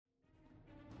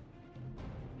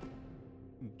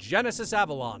Genesis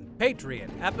Avalon, Patriot,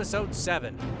 Episode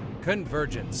 7,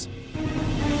 Convergence.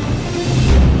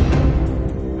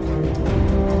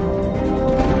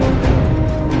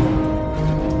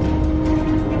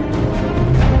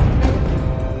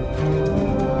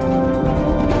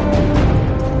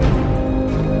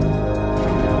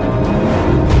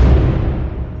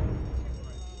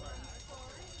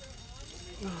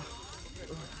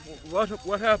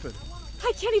 What happened?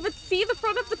 I can't even see the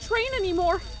front of the train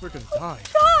anymore. We're gonna die.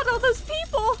 God, all those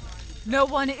people! No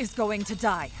one is going to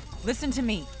die. Listen to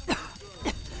me.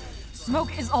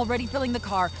 Smoke is already filling the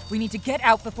car. We need to get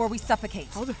out before we suffocate.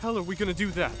 How the hell are we gonna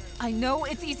do that? I know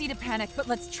it's easy to panic, but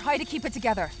let's try to keep it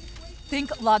together.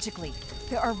 Think logically.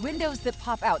 There are windows that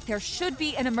pop out. There should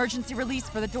be an emergency release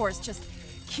for the doors. Just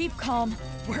keep calm,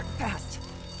 work fast.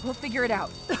 We'll figure it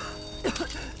out.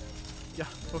 Yeah,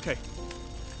 okay.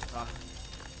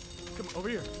 Come over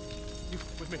here. You,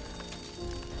 with me.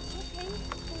 Okay.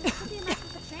 That'll be enough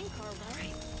for the train car,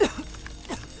 right?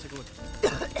 Let's take a look.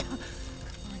 Come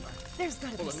on. There's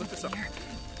gotta be something here.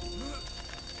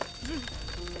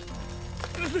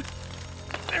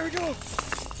 There we go!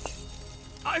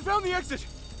 I found the exit!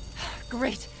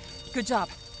 Great. Good job.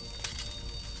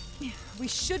 We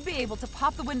should be able to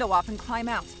pop the window off and climb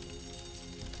out.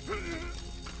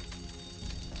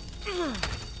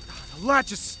 The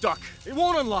latch is stuck. It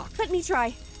won't unlock. Let me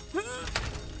try. Damn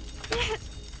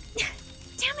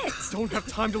it! Don't have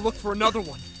time to look for another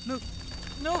one. Move.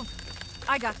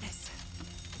 I got this.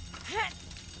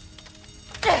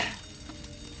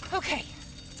 Okay.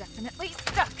 Definitely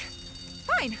stuck.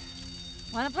 Fine.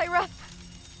 Wanna play rough?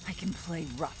 I can play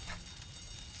rough.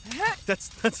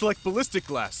 That's like ballistic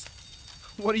glass.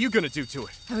 What are you gonna do to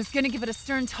it? I was gonna give it a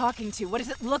stern talking to. What does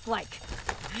it look like?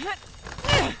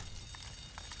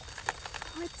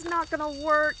 It's not gonna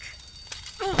work.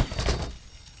 For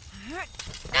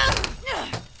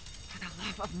the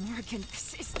love of Morgan,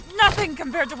 this is nothing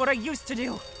compared to what I used to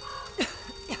do.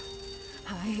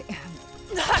 I am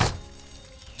not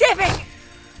giving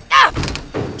up!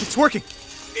 It's working!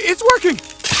 It's working!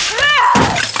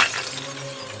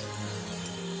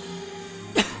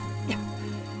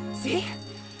 See?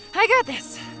 I got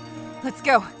this. Let's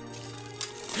go.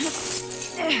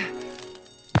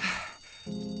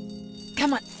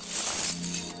 Come on.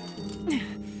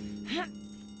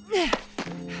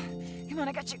 Come on,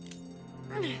 I got you.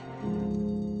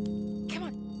 Come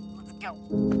on, let's go.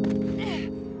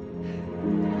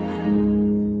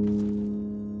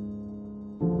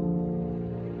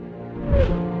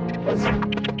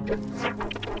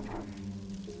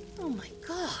 Oh my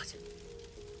God.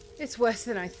 It's worse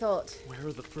than I thought. Where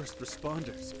are the first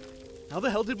responders? How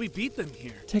the hell did we beat them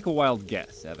here? Take a wild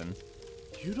guess, Evan.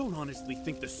 You don't honestly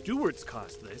think the stewards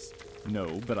caused this?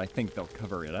 No, but I think they'll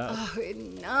cover it up. Oh,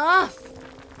 enough!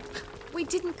 We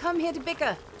didn't come here to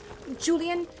bicker.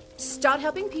 Julian, start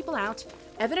helping people out.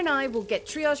 Evan and I will get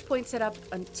triage points set up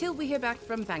until we hear back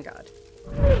from Vanguard.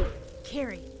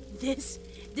 Carrie, this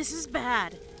is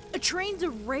bad. A train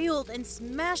derailed and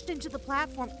smashed into the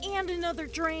platform and another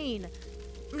train.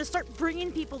 I'm gonna start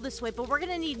bringing people this way, but we're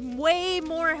gonna need way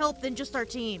more help than just our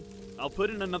team. I'll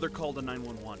put in another call to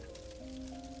 911.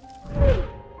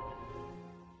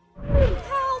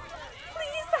 Help!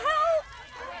 Please help!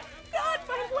 God,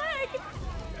 my leg!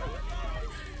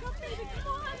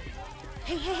 Come on!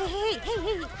 Hey,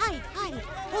 hi.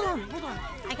 Hold on.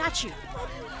 I got you.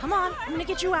 Come on, I'm gonna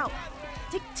get you out.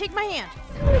 Take my hand.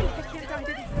 I can't die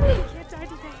today. I can't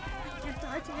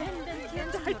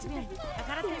die today.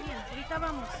 Agárrate bien. Ahorita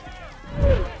vamos.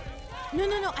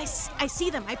 No. I see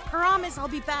them. I promise I'll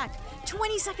be back.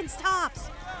 20 seconds tops.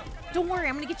 Don't worry,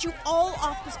 I'm gonna get you all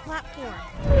off this platform.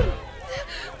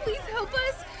 Please help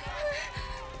us.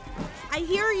 I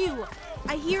hear you,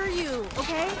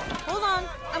 okay? Hold on.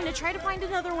 I'm gonna try to find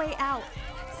another way out.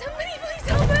 Somebody please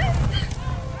help us.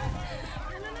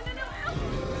 No.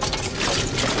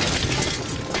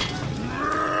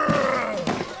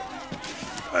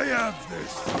 Help. I have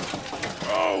this.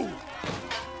 Go!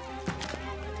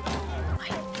 I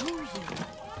know you.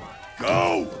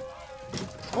 Go!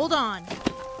 Hold on.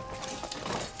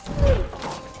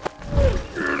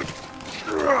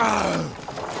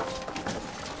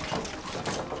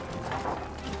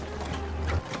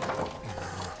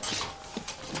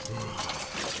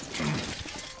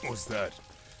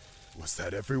 Was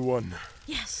that everyone?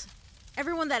 Yes,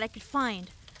 everyone that I could find.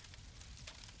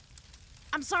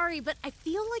 I'm sorry, but I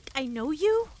feel like I know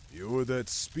you. You're that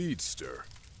speedster.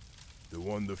 The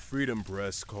one the Freedom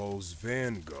Press calls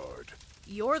Vanguard.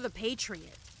 You're the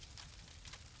Patriot.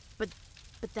 But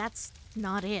that's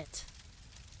not it.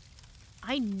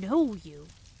 I know you.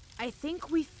 I think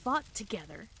we fought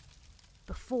together.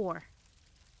 before.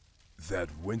 That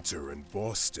winter in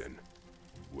Boston,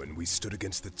 when we stood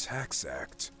against the Tax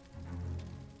Act.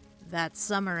 That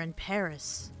summer in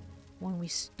Paris, when we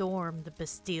stormed the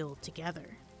Bastille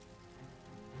together.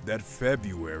 That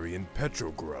February in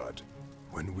Petrograd,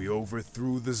 when we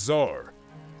overthrew the Tsar.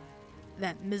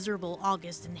 That miserable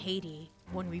August in Haiti,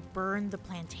 when we burned the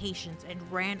plantations and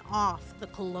ran off the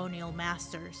colonial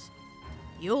masters.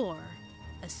 You're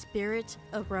a spirit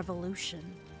of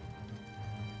revolution.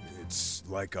 It's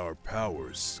like our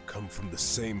powers come from the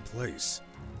same place.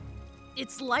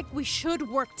 It's like we should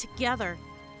work together.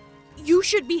 You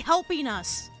should be helping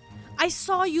us. I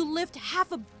saw you lift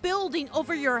half a building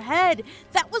over your head.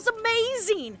 That was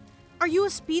amazing. Are you a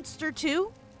speedster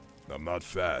too? I'm not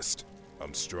fast.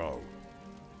 I'm strong.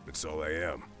 It's all I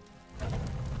am.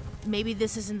 Maybe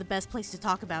this isn't the best place to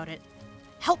talk about it.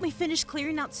 Help me finish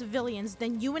clearing out civilians,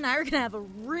 then you and I are gonna have a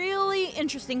really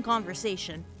interesting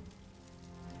conversation.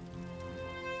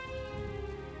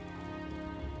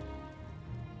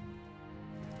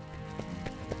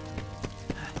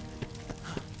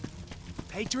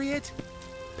 Patriot?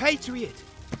 Patriot!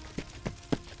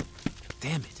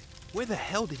 Damn it. Where the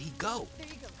hell did he go? There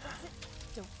you go. That's it.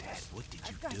 Don't Dad, what did you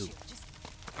I've got do? you. Just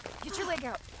get your leg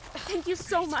out. Thank you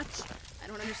so much. I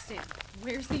don't understand.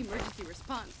 Where's the emergency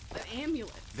response? The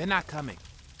ambulance? They're not coming.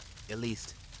 At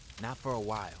least, not for a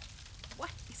while. What?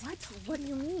 What do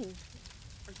you mean?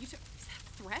 Are you? Is that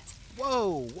a threat?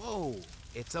 Whoa, whoa.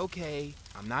 It's okay.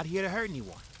 I'm not here to hurt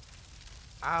anyone.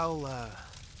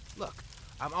 Look,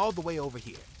 I'm all the way over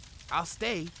here. I'll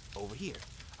stay over here.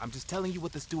 I'm just telling you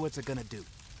what the stewards are gonna do.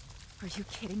 Are you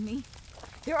kidding me?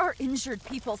 There are injured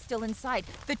people still inside.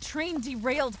 The train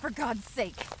derailed, for God's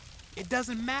sake. It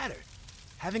doesn't matter.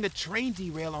 Having a train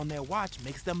derail on their watch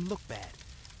makes them look bad.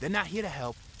 They're not here to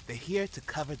help. They're here to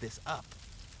cover this up.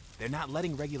 They're not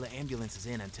letting regular ambulances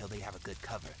in until they have a good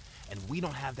cover. And we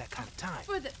don't have that kind of time.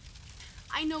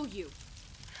 I know you.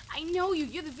 I know you.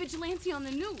 You're the vigilante on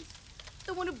the news.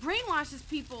 The one who brainwashes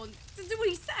people to do what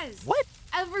he says. What?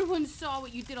 Everyone saw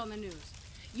what you did on the news.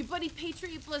 Your buddy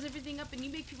Patriot blows everything up and you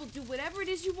make people do whatever it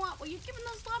is you want while you're giving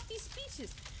those lofty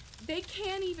speeches. They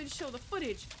can't even show the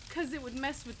footage because it would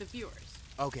mess with the viewers.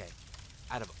 Okay,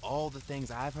 out of all the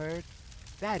things I've heard,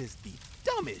 that is the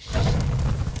dumbest.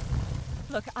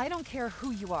 Look, I don't care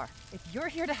who you are. If you're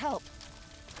here to help,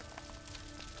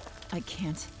 I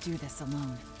can't do this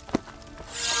alone.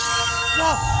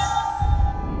 Whoa!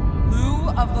 Lu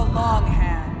of the Long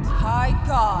Hand, High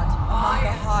God among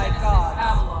the High Gods.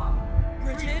 Avalon.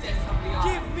 Bridget,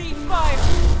 give me fire!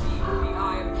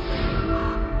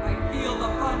 I feel the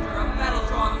thunder of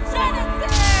Metaltron's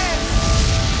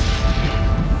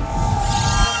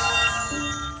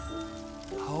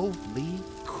Holy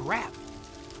crap!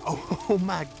 Oh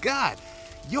my God!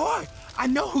 I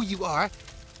know who you are!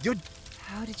 You're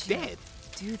How did you dead.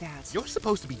 do that? You're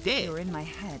supposed to be dead. You're in my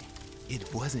head.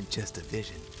 It wasn't just a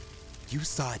vision. You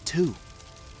saw it too.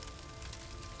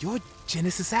 You're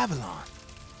Genesis Avalon.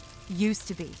 Used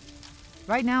to be.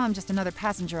 Right now, I'm just another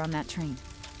passenger on that train.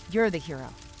 You're the hero.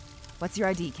 What's your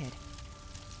ID, kid?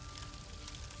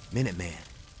 Minuteman.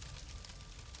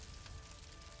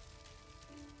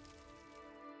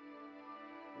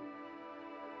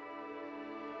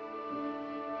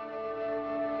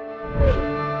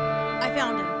 I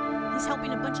found him. He's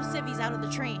helping a bunch of civvies out of the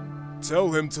train.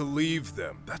 Tell him to leave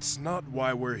them. That's not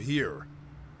why we're here.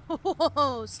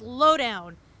 Whoa, slow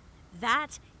down.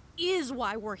 That is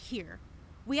why we're here.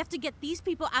 We have to get these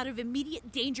people out of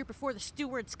immediate danger before the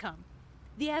stewards come.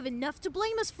 They have enough to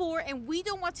blame us for, and we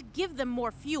don't want to give them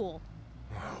more fuel.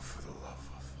 Oh, for the love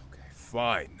of... Okay,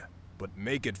 fine. But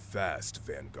make it fast,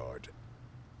 Vanguard.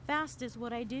 Fast is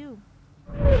what I do.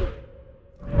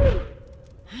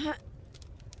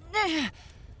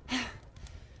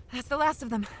 That's the last of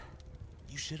them.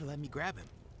 You should have let me grab him.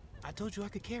 I told you I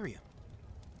could carry him.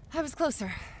 I was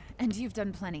closer, and you've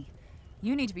done plenty.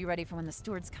 You need to be ready for when the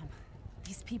stewards come.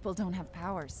 These people don't have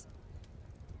powers.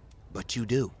 But you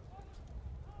do.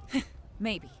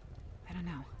 Maybe. I don't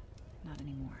know. Not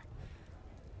anymore.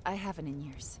 I haven't in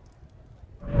years.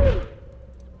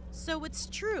 So it's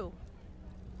true.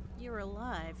 You're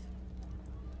alive.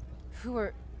 Who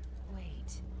are...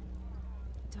 Wait.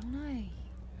 Don't I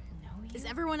know you? Is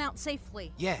everyone out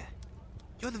safely? Yeah.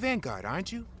 You're the Vanguard,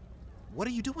 aren't you? What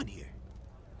are you doing here?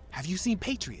 Have you seen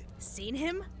Patriot? Seen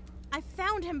him? I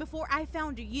found him before I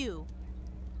found you.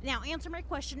 Now answer my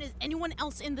question, is anyone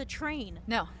else in the train?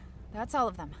 No. That's all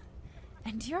of them.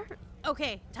 And you're...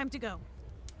 Okay, time to go.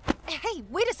 Hey,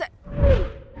 wait a sec...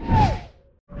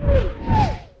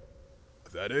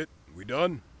 That it? We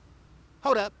done?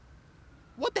 Hold up.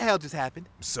 What the hell just happened?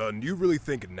 Son, you really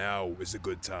think now is a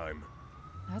good time?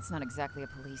 That's not exactly a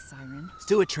police siren.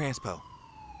 Stewart Transpo.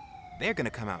 They're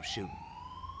gonna come out shooting.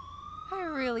 I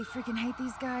really freaking hate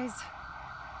these guys.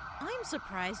 I'm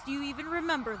surprised you even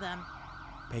remember them.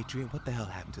 Patriot, what the hell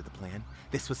happened to the plan?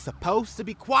 This was supposed to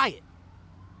be quiet.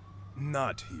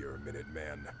 Not here,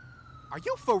 Minuteman. Are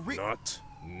you for real? Not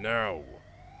now.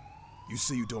 You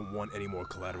say you don't want any more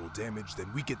collateral damage,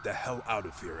 then we get the hell out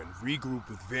of here and regroup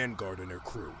with Vanguard and her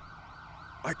crew.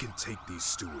 I can take these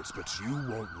stewards, but you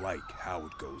won't like how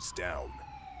it goes down.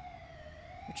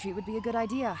 Retreat would be a good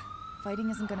idea. Fighting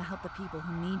isn't going to help the people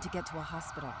who need to get to a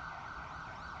hospital.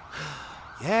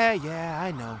 Yeah,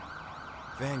 I know.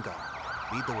 Vanguard,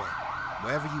 lead the way.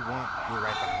 Wherever you want, we're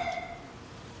right behind you.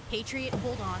 Patriot,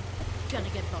 hold on. Gonna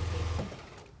get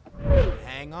bumpy.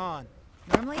 Hang on.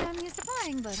 Normally I'm used to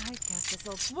flying, but I guess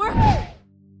this'll work.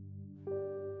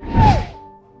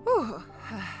 Whew.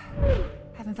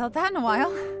 Haven't felt that in a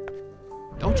while.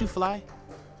 Don't you fly?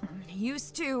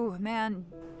 Used to, man.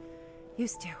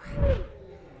 Used to.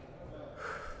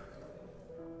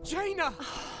 Jaina!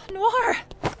 Noir!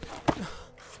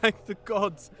 Thank the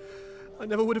gods. I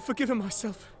never would have forgiven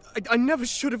myself. I never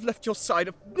should have left your side.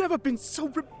 I've never been so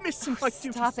remiss in my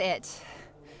duties. Stop it.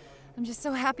 I'm just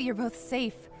so happy you're both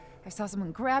safe. I saw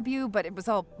someone grab you, but it was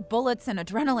all bullets and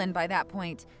adrenaline by that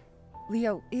point.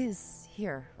 Leo is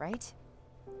here, right?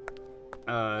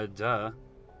 Duh.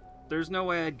 There's no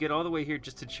way I'd get all the way here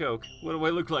just to choke. What do I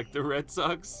look like, the Red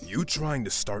Sox? You trying to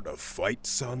start a fight,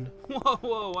 son?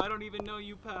 Whoa, I don't even know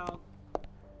you, pal.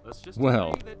 Let's just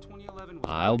Well, agree that 2011 was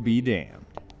I'll be damned.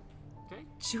 Okay?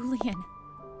 Julian.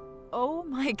 Oh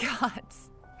my god.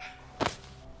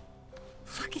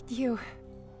 Look at you.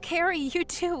 Carrie, you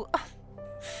too.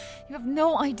 You have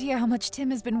no idea how much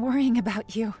Tim has been worrying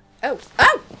about you. Oh!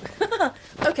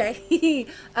 Okay.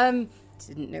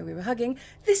 Didn't know we were hugging.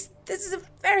 This is a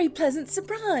very pleasant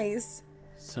surprise.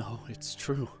 So, it's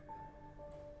true.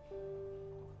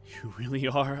 You really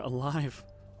are alive.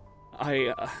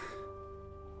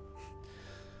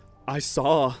 I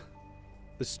saw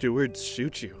the stewards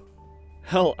shoot you.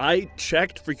 Hell, I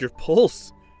checked for your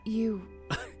pulse. You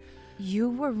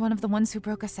were one of the ones who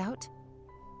broke us out?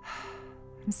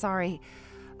 I'm sorry.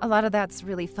 A lot of that's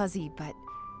really fuzzy, but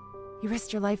you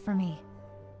risked your life for me.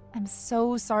 I'm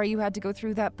so sorry you had to go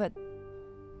through that, but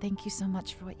thank you so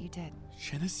much for what you did.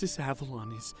 Genesis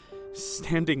Avalon is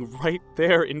standing right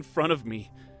there in front of me.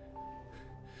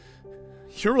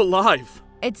 You're alive.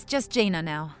 It's just Jaina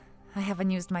now. I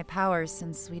haven't used my powers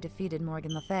since we defeated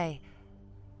Morgan Le Fay.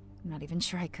 I'm not even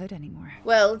sure I could anymore.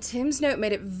 Well, Tim's note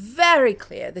made it very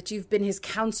clear that you've been his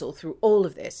counsel through all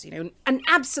of this, an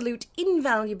absolute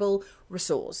invaluable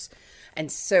resource.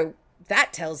 And so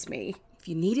that tells me if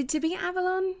you needed to be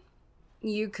Avalon,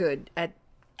 you could at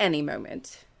any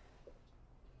moment.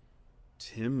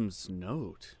 Tim's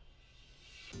note.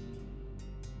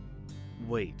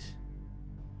 Wait.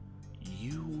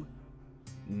 You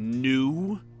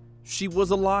knew she was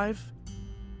alive?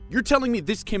 You're telling me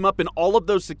this came up in all of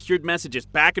those secured messages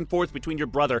back and forth between your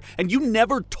brother, and you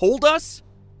never told us?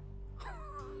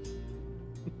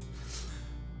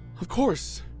 Of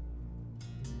course.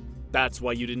 That's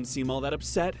why you didn't seem all that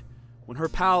upset when her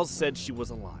pals said she was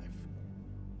alive.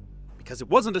 Because it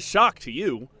wasn't a shock to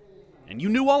you, and you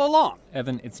knew all along.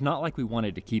 Evan, it's not like we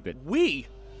wanted to keep it. We?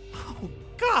 Oh,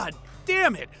 God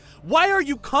damn it! Why are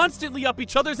you constantly up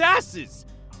each other's asses?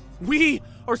 We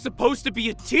are supposed to be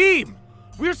a team!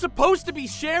 We're supposed to be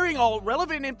sharing all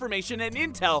relevant information and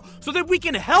intel so that we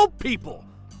can help people!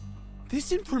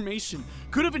 This information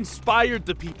could have inspired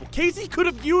the people. Casey could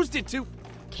have used it to...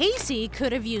 Casey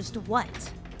could have used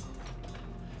what?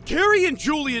 Carrie and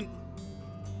Julian...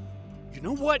 You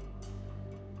know what?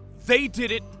 They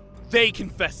did it. They can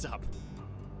fess up.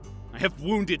 I have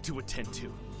wounded to attend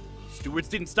to. Stewards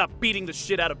didn't stop beating the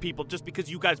shit out of people just because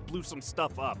you guys blew some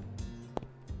stuff up.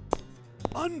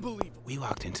 Unbelievable. We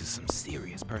walked into some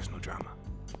serious personal drama.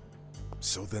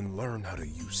 So then learn how to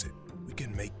use it. We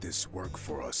can make this work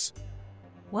for us.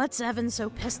 What's Evan so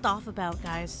pissed off about,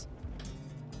 guys?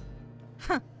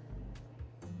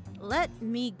 Let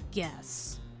me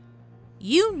guess.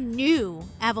 You knew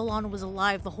Avalon was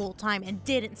alive the whole time and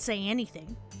didn't say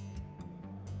anything.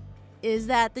 Is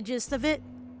that the gist of it?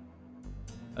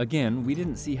 Again, we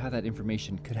didn't see how that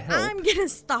information could help. I'm gonna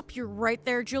stop you right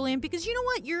there, Julian, because you know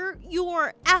what?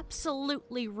 You're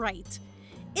absolutely right.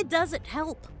 It doesn't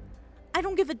help. I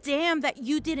don't give a damn that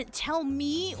you didn't tell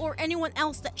me or anyone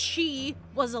else that she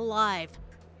was alive.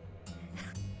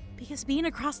 Because being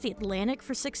across the Atlantic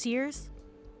for 6 years,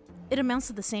 it amounts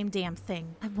to the same damn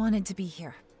thing. I wanted to be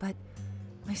here, but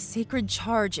My sacred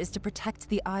charge is to protect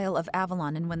the Isle of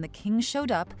Avalon, and when the king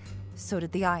showed up, so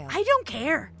did the Isle. I don't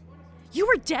care. You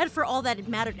were dead for all that it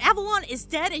mattered. Avalon is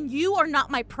dead, and you are not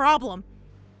my problem.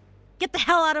 Get the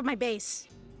hell out of my base.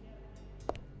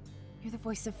 You're the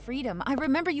voice of freedom. I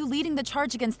remember you leading the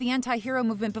charge against the anti-hero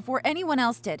movement before anyone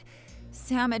else did.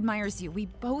 Sam admires you. We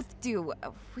both do.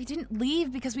 We didn't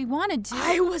leave because we wanted to.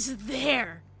 I was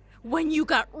there when you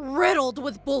got riddled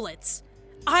with bullets.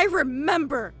 I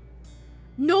remember.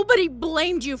 Nobody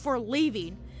blamed you for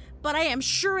leaving, but I am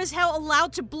sure as hell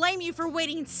allowed to blame you for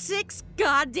waiting 6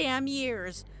 goddamn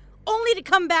years, only to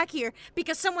come back here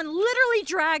because someone literally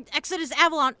dragged Exodus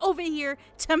Avalon over here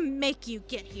to make you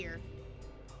get here.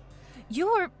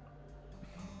 You're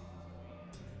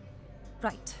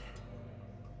right.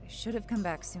 I should have come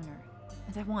back sooner,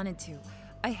 and I wanted to.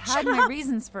 I had my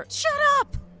reasons for— Shut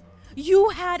up! You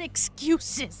had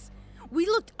excuses. We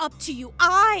looked up to you.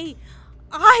 I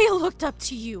looked up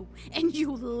to you, and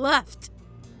you left.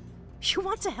 You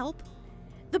want to help?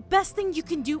 The best thing you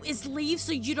can do is leave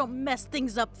so you don't mess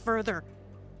things up further.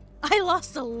 I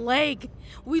lost a leg.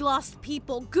 We lost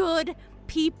people, good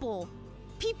people.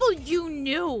 People you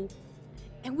knew.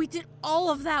 And we did all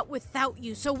of that without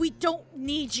you, so we don't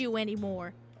need you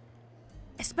anymore.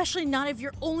 Especially not if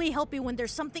you're only helping when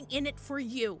there's something in it for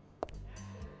you.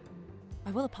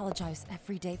 I will apologize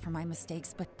every day for my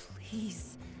mistakes, but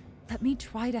please, let me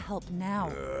try to help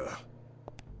now.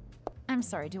 I'm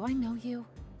sorry, do I know you?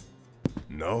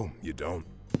 No, you don't.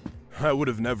 I would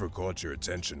have never caught your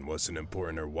attention wasn't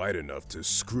important or wide enough to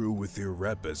screw with your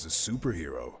rep as a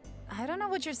superhero. I don't know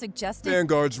what you're suggesting.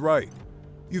 Vanguard's right.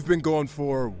 You've been gone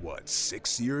for,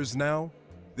 6 years now?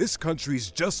 This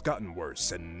country's just gotten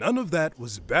worse, and none of that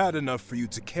was bad enough for you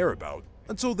to care about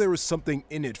until there was something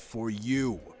in it for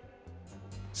you.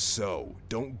 So,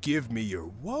 don't give me your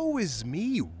woe is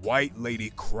me white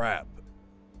lady crap.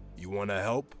 You wanna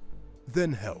help?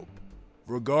 Then help.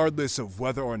 Regardless of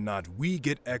whether or not we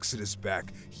get Exodus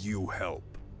back, you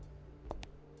help.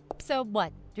 So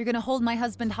what? You're gonna hold my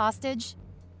husband hostage?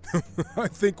 I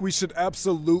think we should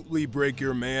absolutely break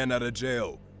your man out of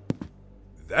jail.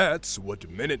 That's what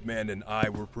Minuteman and I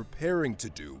were preparing to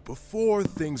do before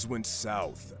things went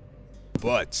south.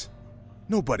 But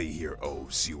nobody here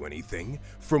owes you anything.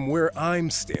 From where I'm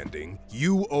standing,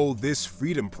 you owe this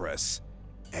Freedom Press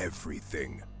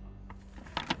everything.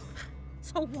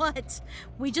 So what?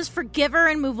 We just forgive her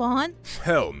and move on?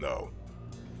 Hell no.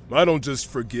 I don't just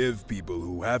forgive people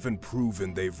who haven't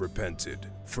proven they've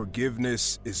repented.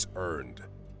 Forgiveness is earned.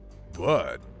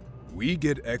 But we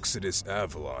get Exodus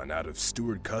Avalon out of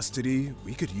steward custody,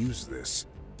 we could use this.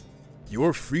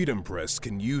 Your Freedom Press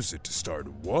can use it to start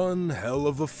one hell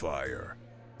of a fire.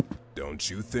 Don't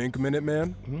you think,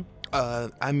 Minuteman?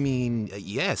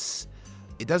 Yes.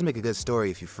 It does make a good story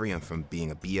if you free him from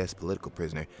being a BS political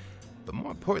prisoner. But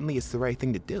more importantly, it's the right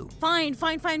thing to do. Fine.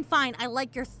 I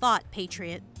like your thought,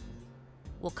 Patriot.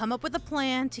 We'll come up with a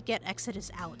plan to get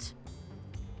Exodus out.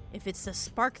 If it's the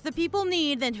spark the people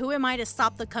need, then who am I to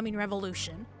stop the coming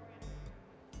revolution?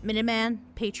 Minuteman,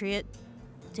 Patriot,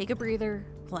 take a breather,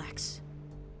 relax.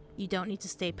 You don't need to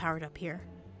stay powered up here.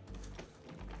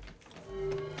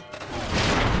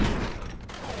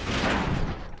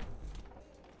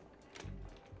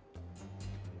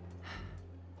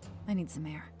 I need some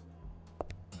air.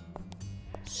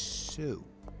 So,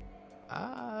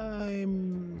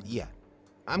 I'm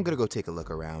gonna go take a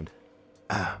look around.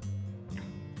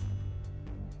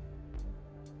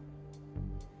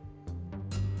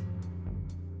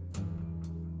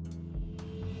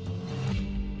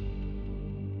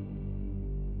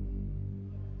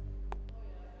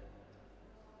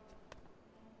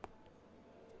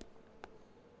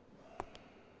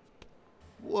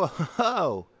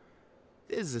 Whoa!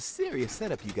 This is a serious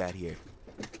setup you got here.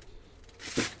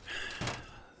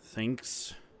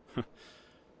 Thanks.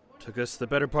 Took us the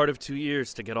better part of 2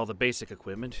 years to get all the basic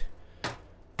equipment.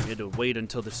 We had to wait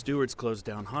until the stewards closed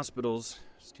down hospitals,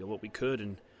 steal what we could,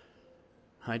 and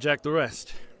hijack the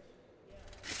rest.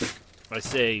 I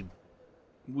say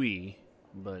we,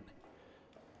 but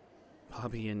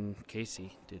Bobby and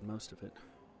Casey did most of it.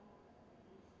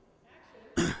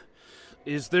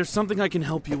 Is there something I can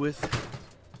help you with?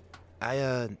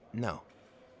 No.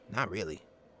 Not really.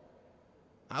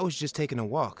 I was just taking a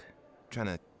walk, trying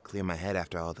to clear my head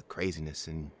after all the craziness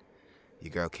and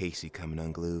your girl Casey coming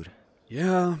unglued.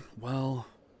 Yeah, well,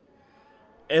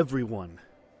 everyone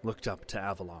looked up to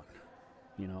Avalon.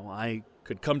 You know, I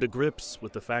could come to grips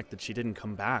with the fact that she didn't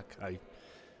come back. I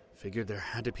figured there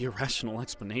had to be a rational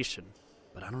explanation,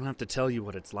 but I don't have to tell you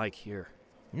what it's like here.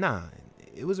 Nah,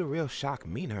 it was a real shock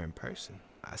meeting her in person.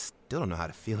 I still don't know how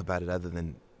to feel about it other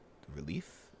than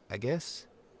relief, I guess.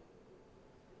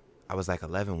 I was like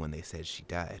 11 when they said she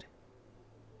died.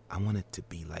 I wanted to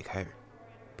be like her,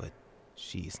 but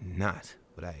she's not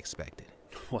what I expected.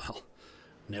 Well,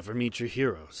 never meet your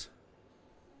heroes.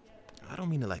 I don't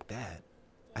mean it like that.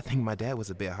 I think my dad was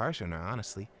a bit harsh on her,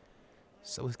 honestly.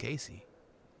 So is Casey.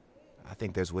 I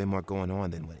think there's way more going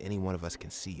on than what any one of us can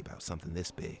see about something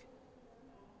this big.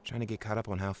 Trying to get caught up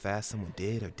on how fast someone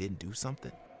did or didn't do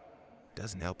something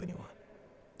doesn't help anyone.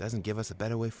 Doesn't give us a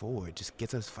better way forward, just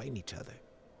gets us fighting each other.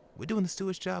 We're doing the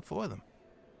steward's job for them.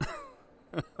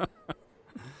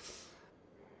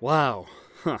 Wow.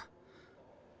 Huh.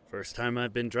 First time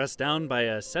I've been dressed down by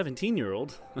a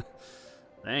 17-year-old.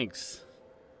 Thanks.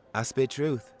 I spit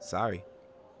truth. Sorry.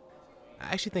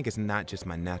 I actually think it's not just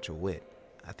my natural wit.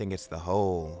 I think it's the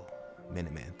whole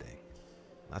Minuteman thing.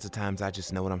 Lots of times I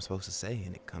just know what I'm supposed to say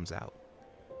and it comes out.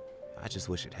 I just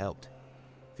wish it helped.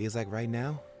 Feels like right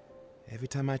now, every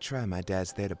time I try, my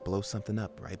dad's there to blow something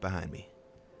up right behind me.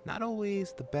 Not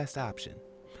always the best option.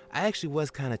 I actually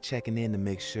was kind of checking in to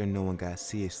make sure no one got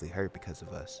seriously hurt because of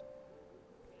us.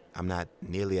 I'm not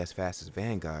nearly as fast as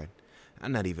Vanguard.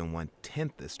 I'm not even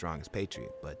 1/10 as strong as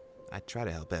Patriot, but I try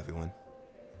to help everyone.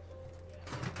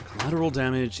 Collateral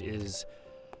damage is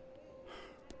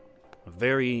a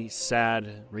very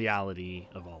sad reality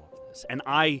of all of this, and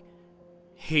I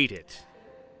hate it.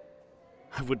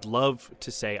 I would love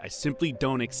to say I simply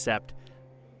don't accept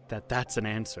that that's an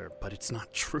answer, but it's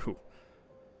not true.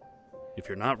 If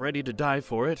you're not ready to die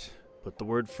for it, put the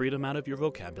word freedom out of your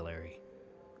vocabulary.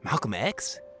 Malcolm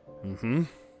X? Mm-hmm.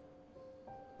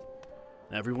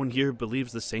 Everyone here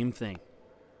believes the same thing.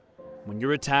 When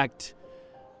you're attacked,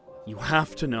 you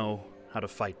have to know how to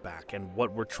fight back, and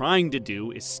what we're trying to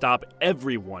do is stop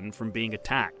everyone from being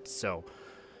attacked, so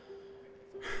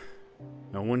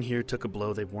no one here took a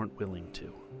blow they weren't willing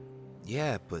to.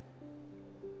 Yeah, but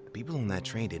the people on that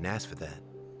train didn't ask for that.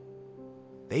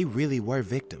 They really were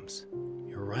victims.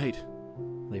 You're right.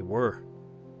 They were.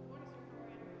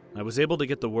 I was able to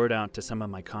get the word out to some of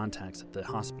my contacts at the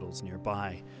hospitals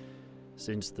nearby,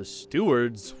 since the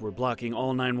stewards were blocking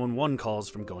all 911 calls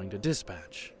from going to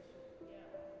dispatch.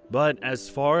 But as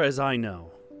far as I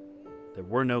know, there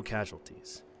were no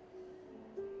casualties.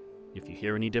 If you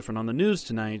hear any different on the news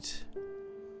tonight,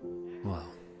 well...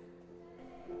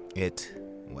 It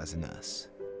wasn't us.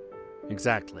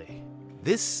 Exactly.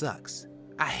 This sucks.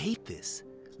 I hate this.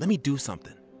 Let me do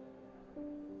something.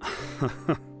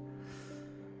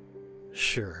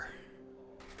 Sure.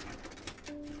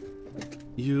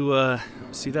 You,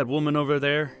 see that woman over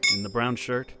there in the brown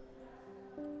shirt?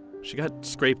 She got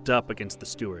scraped up against the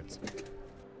stewards.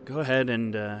 Go ahead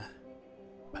and,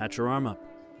 patch her arm up.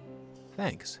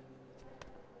 Thanks.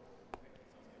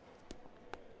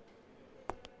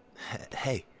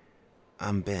 Hey,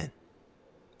 I'm Ben.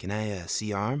 Can I, see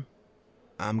your arm?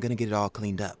 I'm gonna get it all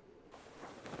cleaned up.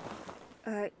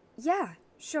 Yeah,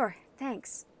 sure,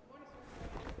 thanks.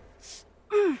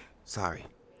 Sorry,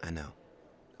 I know.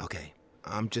 Okay,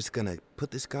 I'm just gonna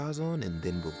put this gauze on and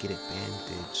then we'll get it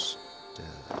bandaged.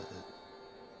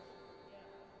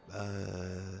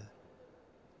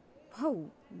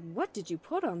 Whoa, what did you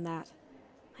put on that?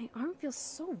 My arm feels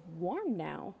so warm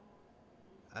now.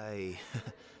 Holy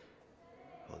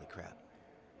crap.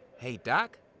 Hey,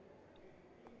 Doc?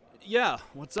 Yeah,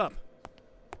 what's up?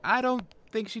 I don't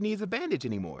think she needs a bandage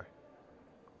anymore.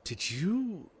 Did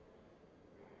you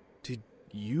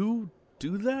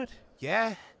do that?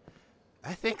 Yeah,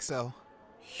 I think so.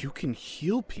 You can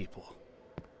heal people.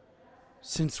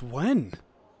 Since when?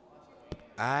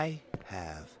 I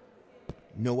have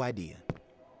no idea.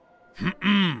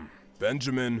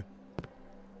 Benjamin.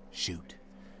 Shoot.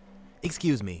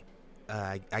 Excuse me.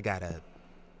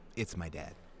 It's my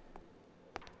dad.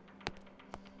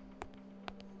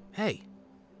 Hey,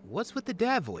 what's with the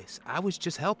dad voice? I was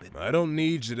just helping. I don't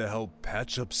need you to help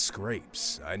patch up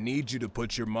scrapes. I need you to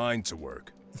put your mind to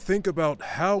work. Think about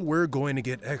how we're going to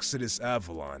get Exodus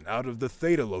Avalon out of the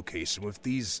Theta location with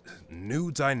these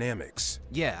new dynamics.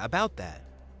 Yeah, about that.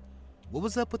 What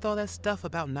was up with all that stuff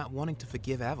about not wanting to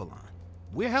forgive Avalon?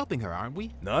 We're helping her, aren't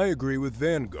we? I agree with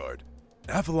Vanguard.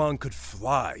 Avalon could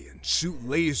fly and shoot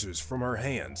lasers from her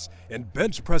hands and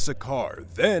bench press a car.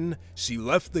 Then she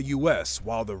left the US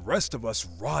while the rest of us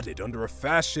rotted under a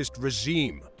fascist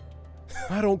regime.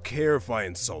 I don't care if I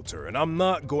insult her, and I'm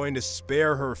not going to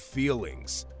spare her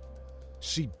feelings.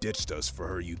 She ditched us for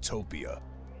her utopia.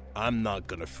 I'm not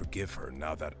gonna forgive her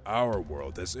now that our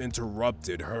world has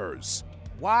interrupted hers.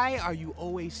 Why are you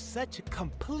always such a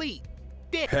complete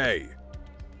dick? Hey,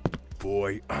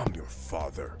 boy, I'm your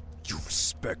father. You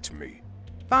respect me.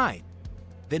 Fine.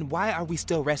 Then why are we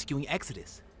still rescuing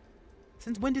Exodus?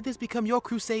 Since when did this become your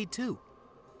crusade too?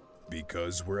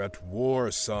 Because we're at war,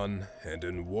 son. And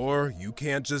in war, you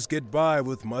can't just get by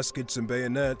with muskets and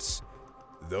bayonets.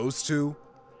 Those two,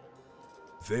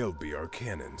 they'll be our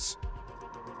cannons.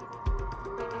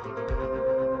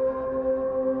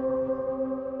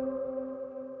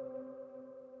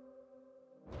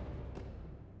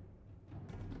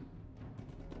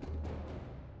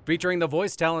 Featuring the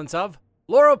voice talents of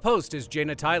Laura Post as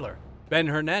Jaina Tyler, Ben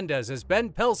Hernandez as Ben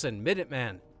Pelson,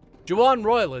 Minuteman, Juwan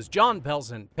Royal as John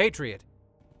Pelson, Patriot,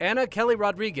 Anna Kelly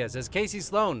Rodriguez as Casey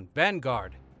Sloan,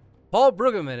 Vanguard, Paul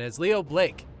Brueggemann as Leo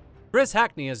Blake, Chris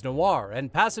Hackney as Noir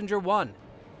and Passenger 1,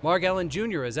 Mark Allen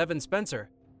Jr. as Evan Spencer,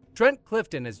 Trent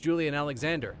Clifton as Julian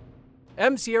Alexander,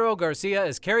 M. Sierra Garcia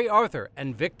as Carrie Arthur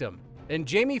and Victim, and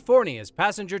Jamie Forney as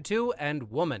Passenger 2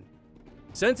 and Woman.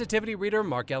 Sensitivity reader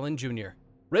Mark Allen Jr.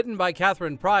 Written by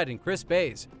Catherine Pride and Chris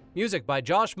Bays. Music by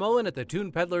Josh Mullen at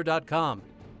thetunepeddler.com.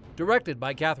 Directed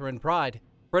by Catherine Pride.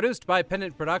 Produced by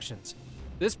Pendant Productions.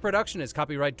 This production is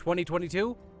copyright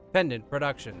 2022, Pendant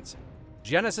Productions.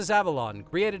 Genesis Avalon,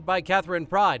 created by Catherine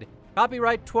Pride.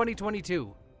 Copyright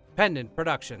 2022, Pendant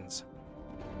Productions.